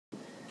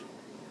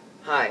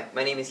Hi,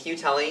 my name is Hugh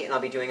Tully, and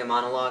I'll be doing a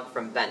monologue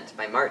from Bent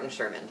by Martin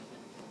Sherman.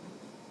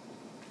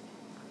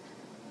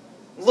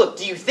 Look,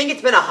 do you think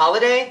it's been a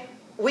holiday?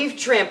 We've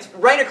tramped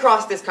right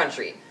across this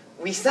country.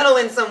 We settle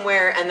in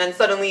somewhere, and then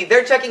suddenly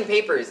they're checking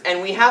papers,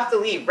 and we have to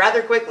leave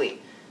rather quickly.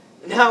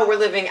 Now we're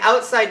living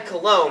outside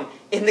Cologne,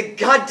 in the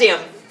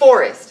goddamn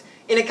forest,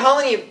 in a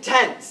colony of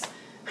tents.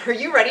 Are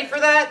you ready for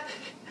that?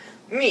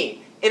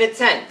 Me, in a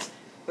tent,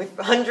 with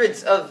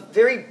hundreds of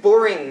very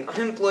boring,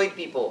 unemployed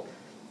people.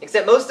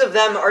 Except most of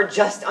them are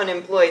just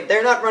unemployed.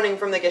 They're not running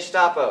from the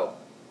Gestapo.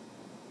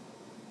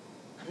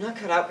 I'm not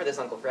cut out for this,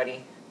 Uncle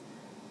Freddy.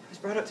 I was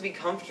brought up to be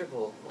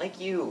comfortable,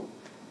 like you.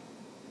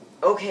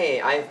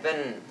 Okay, I've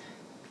been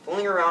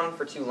fooling around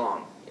for too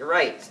long. You're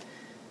right.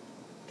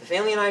 The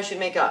family and I should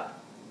make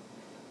up.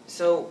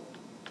 So,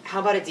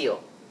 how about a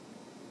deal?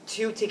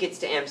 2 tickets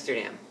to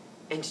Amsterdam,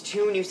 and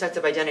 2 new sets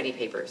of identity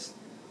papers.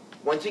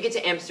 Once we get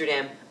to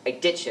Amsterdam, I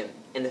ditch him,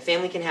 and the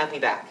family can have me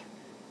back.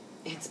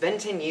 It's been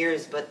 10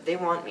 years, but they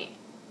want me.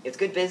 It's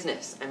good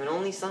business. I'm an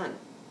only son.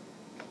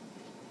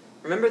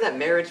 Remember that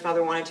marriage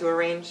Father wanted to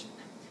arrange?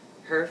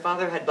 Her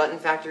father had button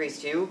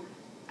factories too.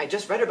 I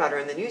just read about her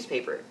in the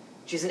newspaper.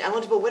 She's an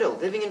eligible widow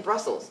living in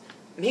Brussels.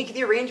 Make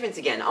the arrangements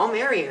again. I'll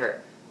marry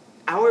her.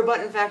 Our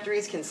button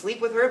factories can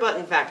sleep with her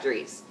button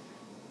factories.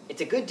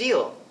 It's a good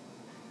deal.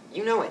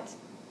 You know it.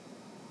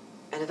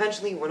 And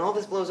eventually, when all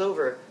this blows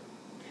over,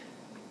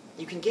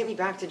 you can get me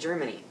back to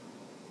Germany.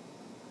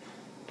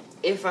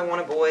 If I want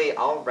a boy,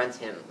 I'll rent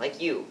him,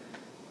 like you.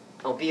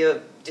 I'll be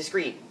a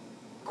discreet,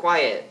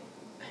 quiet,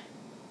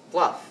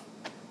 fluff.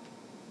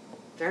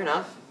 Fair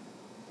enough.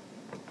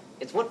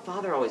 It's what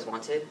Father always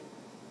wanted.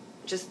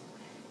 Just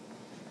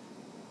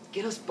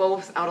get us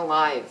both out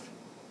alive.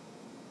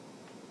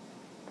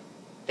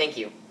 Thank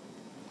you.